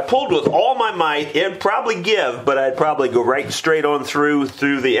mean, if I pulled with all my might, it'd probably give, but I'd probably go right straight on through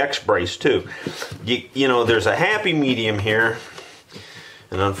the X brace too. You know, there's a happy medium here,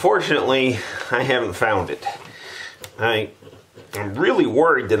 and unfortunately, I haven't found it. I'm really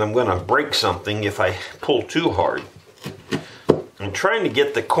worried that I'm going to break something if I pull too hard. I'm trying to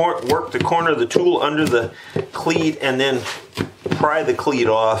get work the corner of the tool under the cleat and then pry the cleat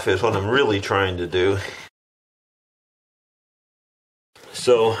off is what I'm really trying to do.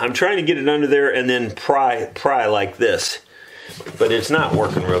 So I'm trying to get it under there and then pry like this, but it's not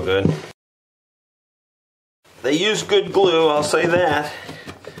working real good. They use good glue, I'll say that.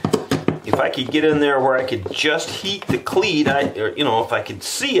 If I could get in there where I could just heat the cleat, you know, if I could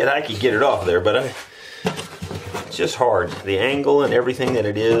see it, I could get it off there, but it's just hard. The angle and everything that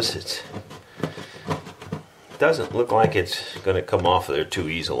it is, it doesn't look like it's going to come off there too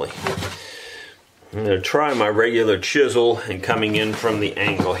easily. I'm going to try my regular chisel and coming in from the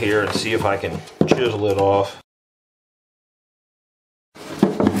angle here and see if I can chisel it off.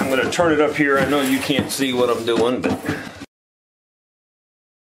 I'm going to turn it up here. I know you can't see what I'm doing, but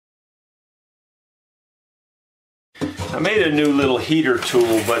I made a new little heater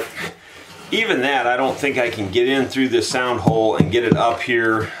tool, but even that I don't think I can get in through this sound hole and get it up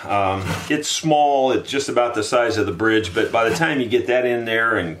here. It's small, it's just about the size of the bridge, but by the time you get that in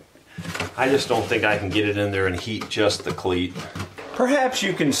there, and I just don't think I can get it in there and heat just the cleat. Perhaps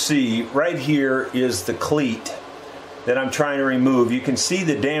you can see right here is the cleat that I'm trying to remove. You can see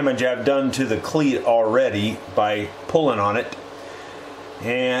the damage I've done to the cleat already by pulling on it,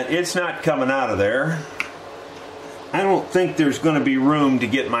 and it's not coming out of there. I don't think there's going to be room to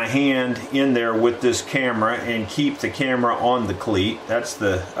get my hand in there with this camera and keep the camera on the cleat. That's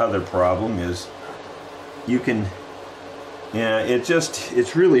the other problem, is you can, yeah,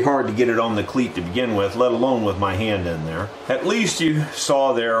 it's really hard to get it on the cleat to begin with, let alone with my hand in there. At least you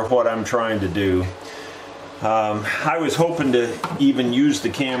saw there what I'm trying to do. I was hoping to even use the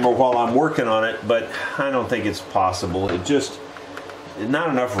camera while I'm working on it, but I don't think it's possible. It just, not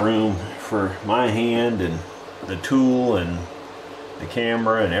enough room for my hand and the tool and the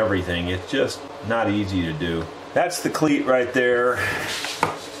camera and everything. It's just not easy to do. That's the cleat right there.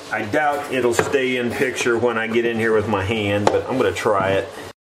 I doubt it'll stay in picture when I get in here with my hand, but I'm going to try it.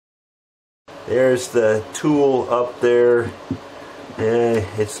 There's the tool up there.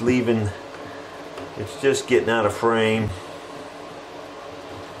 It's leaving, it's just getting out of frame.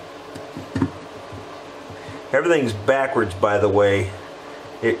 Everything's backwards, by the way.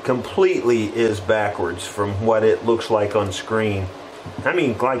 it completely is backwards from what it looks like on screen. I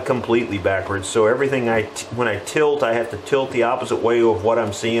mean, like completely backwards. So everything when I tilt, I have to tilt the opposite way of what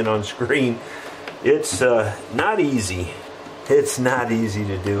I'm seeing on screen. It's not easy. It's not easy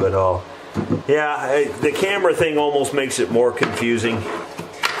to do at all. Yeah, the camera thing almost makes it more confusing.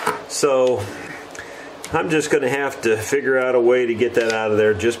 So I'm just going to have to figure out a way to get that out of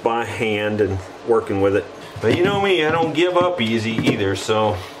there just by hand and working with it. But you know me, I don't give up easy either.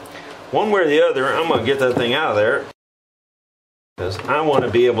 So one way or the other, I'm going to get that thing out of there, because I want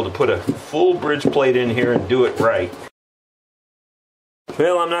to be able to put a full bridge plate in here and do it right.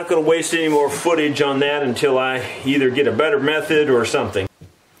 Well, I'm not going to waste any more footage on that until I either get a better method or something.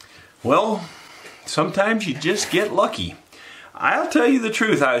 Well, sometimes you just get lucky. I'll tell you the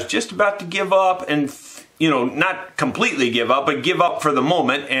truth, I was just about to give up and, you know, not completely give up, but give up for the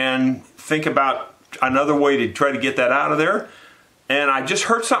moment and think about another way to try to get that out of there. And I just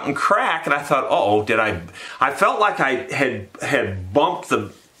heard something crack, and I thought, uh-oh, I felt like I had bumped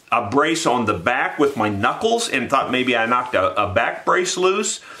a brace on the back with my knuckles and thought maybe I knocked a back brace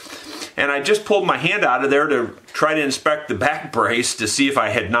loose. And I just pulled my hand out of there to try to inspect the back brace to see if I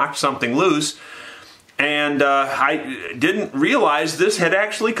had knocked something loose. And I didn't realize this had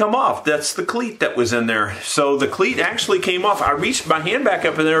actually come off. That's the cleat that was in there. So the cleat actually came off. I reached my hand back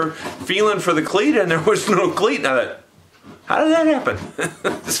up in there feeling for the cleat, and there was no cleat. And I thought, how did that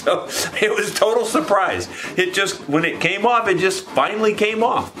happen? So it was a total surprise. It just, when it came off, it just finally came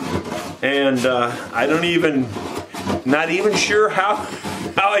off. And I don't even, not even sure how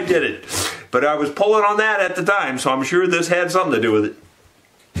I did it. But I was pulling on that at the time, so I'm sure this had something to do with it.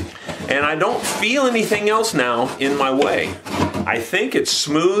 And I don't feel anything else now in my way. I think it's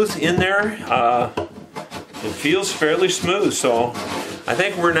smooth in there. It feels fairly smooth, so I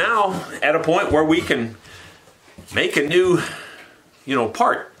think we're now at a point where we can make a new,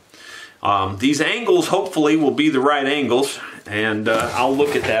 part. These angles hopefully will be the right angles, and I'll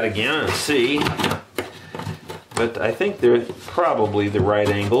look at that again and see. But I think they're probably the right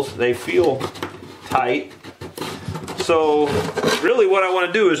angles. They feel tight. So really what I want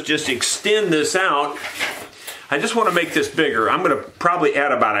to do is just extend this out. I just want to make this bigger. I'm going to probably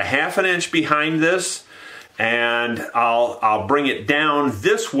add about a ½ an inch behind this, and I'll bring it down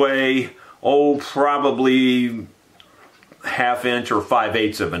this way, probably ½ inch or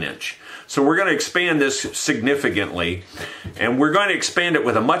 5/8 of an inch. So we're going to expand this significantly, and we're going to expand it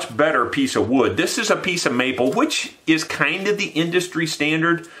with a much better piece of wood. This is a piece of maple, which is kind of the industry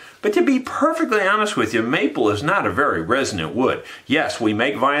standard, but to be perfectly honest with you, maple is not a very resonant wood. Yes, we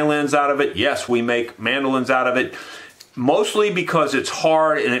make violins out of it. Yes, we make mandolins out of it, mostly because it's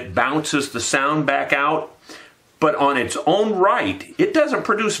hard and it bounces the sound back out. But on its own right, it doesn't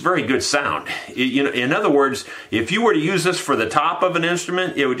produce very good sound. In other words, if you were to use this for the top of an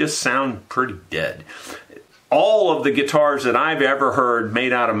instrument, it would just sound pretty dead. All of the guitars that I've ever heard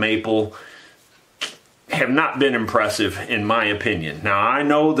made out of maple have not been impressive, in my opinion. Now, I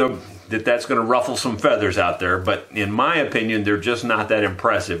know that's going to ruffle some feathers out there, but in my opinion, they're just not that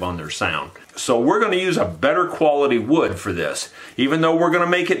impressive on their sound. So we're going to use a better quality wood for this. Even though we're going to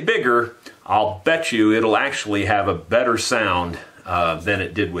make it bigger, I'll bet you it'll actually have a better sound than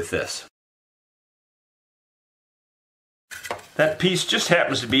it did with this. That piece just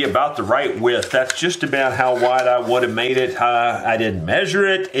happens to be about the right width. That's just about how wide I would have made it. I didn't measure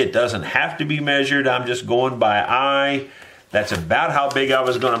it. It doesn't have to be measured. I'm just going by eye. That's about how big I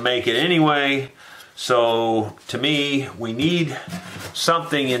was going to make it anyway. So to me, we need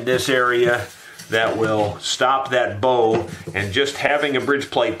something in this area that will stop that bow, and just having a bridge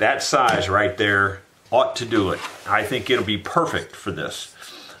plate that size right there ought to do it. I think it'll be perfect for this.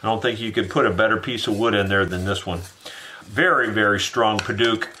 I don't think you could put a better piece of wood in there than this one. Very, very strong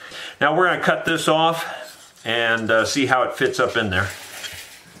Padauk. Now we're going to cut this off and see how it fits up in there.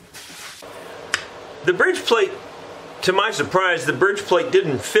 The bridge plate, to my surprise, the bridge plate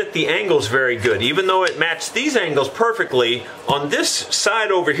didn't fit the angles very good. Even though it matched these angles perfectly, on this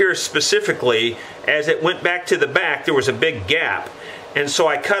side over here specifically, as it went back to the back, there was a big gap. And so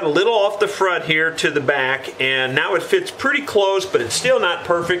I cut a little off the front here to the back, and now it fits pretty close, but it's still not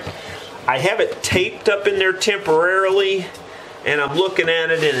perfect. I have it taped up in there temporarily, and I'm looking at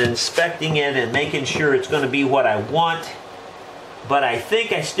it and inspecting it and making sure it's going to be what I want. But I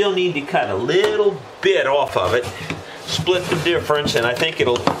think I still need to cut a little bit off of it, split the difference, and I think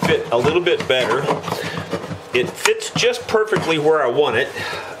it'll fit a little bit better. It fits just perfectly where I want it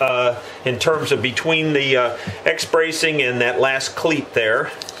in terms of between the X bracing and that last cleat there.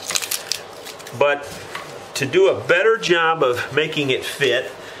 But to do a better job of making it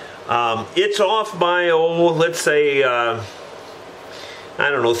fit, it's off by, let's say I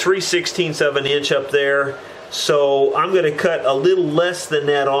don't know, 3/16 of an inch up there. So I'm going to cut a little less than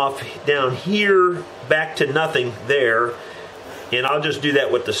that off down here, back to nothing there. And I'll just do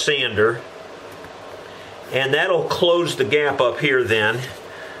that with the sander. And that'll close the gap up here then.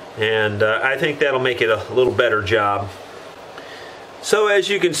 And I think that'll make it a little better job. So as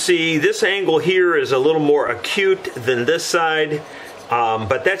you can see, this angle here is a little more acute than this side.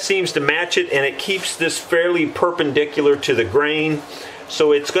 But that seems to match it, and it keeps this fairly perpendicular to the grain.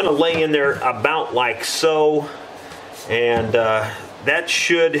 So it's going to lay in there about like so. And that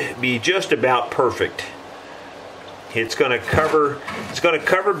should be just about perfect. It's going to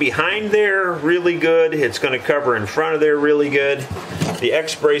cover behind there really good. It's going to cover in front of there really good. The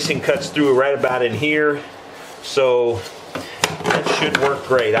X bracing cuts through right about in here. So that should work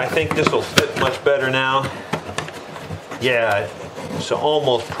great. I think this will fit much better now. Yeah, it's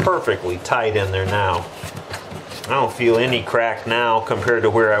almost perfectly tight in there now. I don't feel any crack now compared to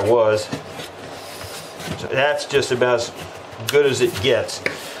where I was. So that's just about as good as it gets.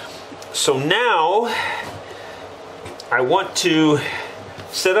 So now I want to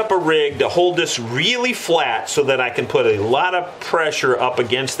set up a rig to hold this really flat so that I can put a lot of pressure up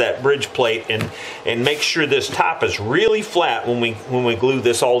against that bridge plate and make sure this top is really flat when we glue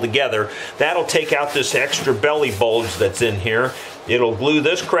this all together. That'll take out this extra belly bulge that's in here. It'll glue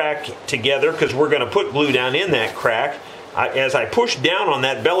this crack together because we're going to put glue down in that crack. As I push down on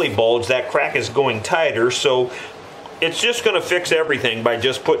that belly bulge, that crack is going tighter, so it's just going to fix everything by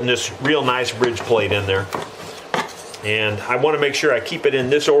just putting this real nice bridge plate in there. And I want to make sure I keep it in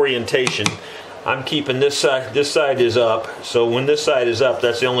this orientation. I'm keeping this side is up, so when this side is up,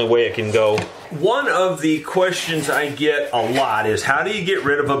 that's the only way it can go. One of the questions I get a lot is, how do you get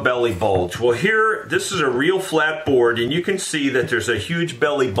rid of a belly bulge? Well, here, this is a real flat board, and you can see that there's a huge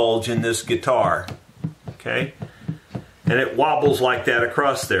belly bulge in this guitar, okay? And it wobbles like that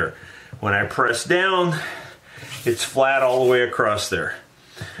across there. When I press down, it's flat all the way across there.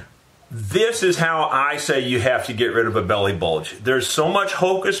 This is how I say you have to get rid of a belly bulge. There's so much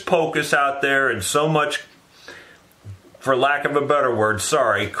hocus pocus out there and so much, for lack of a better word,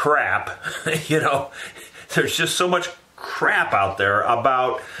 sorry, crap. You know, there's just so much crap out there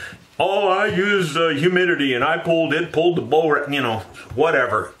about, oh, I used humidity and I pulled the bow, you know,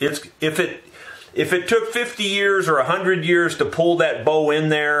 whatever. If it took 50 years or 100 years to pull that bow in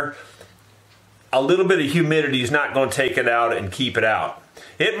there, a little bit of humidity is not going to take it out and keep it out.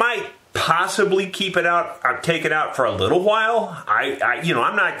 It might possibly keep it out, take it out for a little while. You know,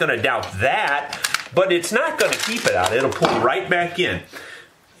 I'm not going to doubt that, but it's not going to keep it out. It'll pull right back in.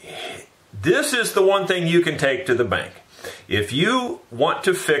 This is the one thing you can take to the bank. If you want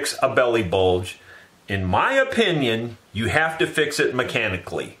to fix a belly bulge, in my opinion, you have to fix it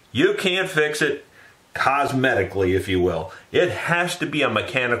mechanically. You can't fix it cosmetically, if you will. It has to be a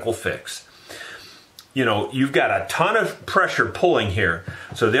mechanical fix. You know, you've got a ton of pressure pulling here.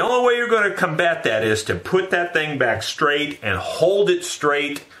 So the only way you're going to combat that is to put that thing back straight and hold it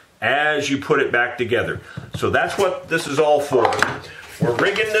straight as you put it back together. So that's what this is all for. We're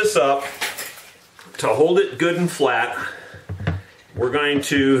rigging this up to hold it good and flat. We're going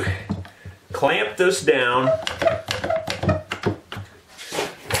to clamp this down.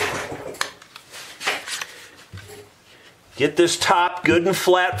 Get this top good and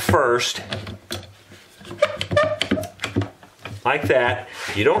flat first. Like that.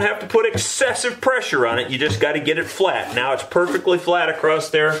 You don't have to put excessive pressure on it. You just got to get it flat. Now it's perfectly flat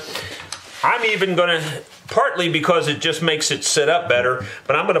across there. I'm even going to, partly because it just makes it sit up better,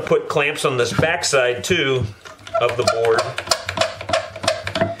 but I'm going to put clamps on this back side too of the board.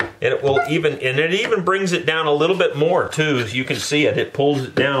 And it even brings it down a little bit more too. As you can see it, it pulls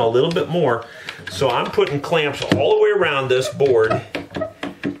it down a little bit more. So I'm putting clamps all the way around this board.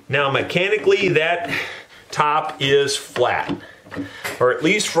 Now mechanically that top is flat. Or at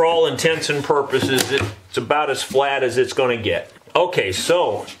least for all intents and purposes, it's about as flat as it's going to get. Okay,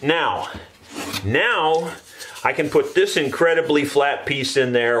 so now I can put this incredibly flat piece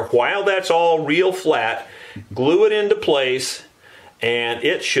in there. While that's all real flat, glue it into place, and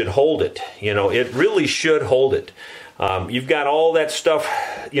it should hold it. You know, it really should hold it. You've got all that stuff.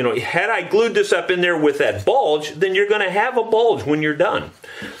 You know, had I glued this up in there with that bulge, then you're going to have a bulge when you're done.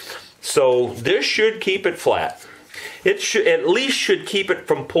 So this should keep it flat. It should at least should keep it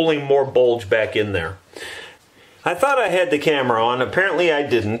from pulling more bulge back in there. I thought I had the camera on. Apparently I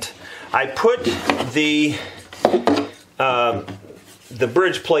didn't. I put the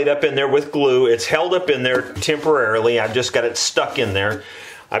bridge plate up in there with glue. It's held up in there temporarily. I've just got it stuck in there.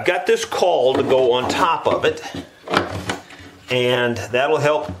 I've got this caul to go on top of it, and that'll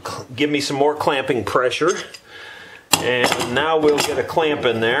help give me some more clamping pressure. And now we'll get a clamp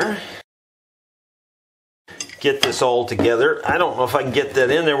in there. Get this all together. I don't know if I can get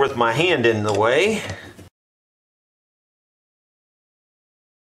that in there with my hand in the way.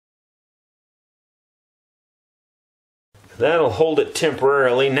 That'll hold it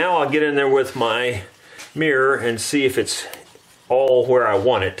temporarily. Now I'll get in there with my mirror and see if it's all where I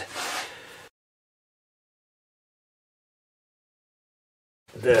want it.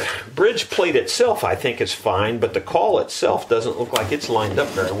 The bridge plate itself I think is fine, but the caul itself doesn't look like it's lined up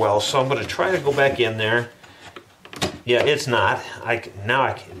very well. So I'm going to try to go back in there. Yeah, it's not.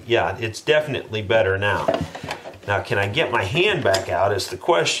 Yeah, it's definitely better now. Now, can I get my hand back out is the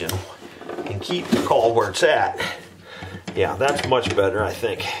question, and keep the caul where it's at. Yeah, that's much better, I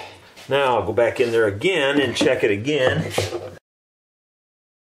think. Now I'll go back in there again and check it again.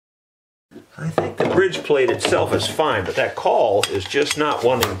 I think the bridge plate itself is fine, but that caul is just not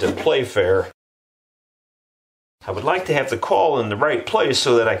wanting to play fair. I would like to have the caul in the right place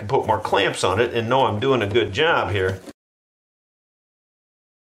so that I can put more clamps on it and know I'm doing a good job here.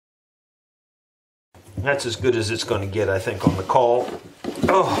 That's as good as it's going to get, I think, on the caul.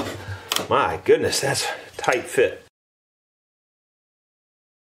 Oh, my goodness, that's a tight fit.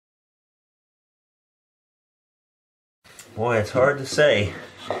 Boy, it's hard to say.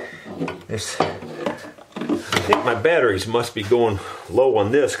 I think my batteries must be going low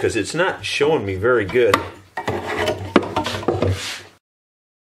on this because it's not showing me very good.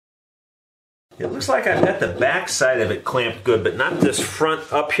 It looks like I've got the back side of it clamped good, but not this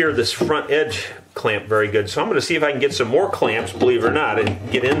front, up here, this front edge clamped very good. So I'm going to see if I can get some more clamps, believe it or not, and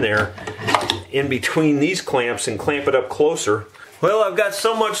get in there in between these clamps and clamp it up closer. Well, I've got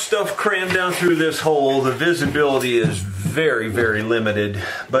so much stuff crammed down through this hole, the visibility is very, very limited.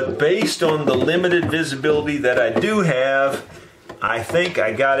 But based on the limited visibility that I do have, I think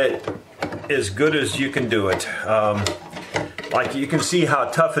I got it as good as you can do it. Like you can see how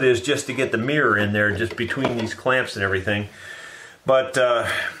tough it is just to get the mirror in there, just between these clamps and everything. But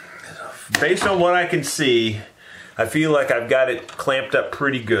based on what I can see, I feel like I've got it clamped up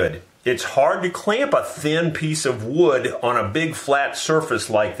pretty good. It's hard to clamp a thin piece of wood on a big flat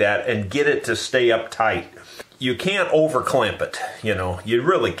surface like that and get it to stay up tight. You can't over clamp it, you know, you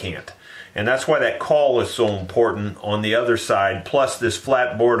really can't. And that's why that caul is so important on the other side, plus this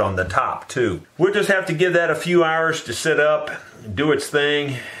flat board on the top too. We'll just have to give that a few hours to sit up, do its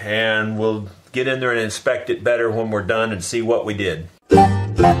thing, and we'll get in there and inspect it better when we're done and see what we did.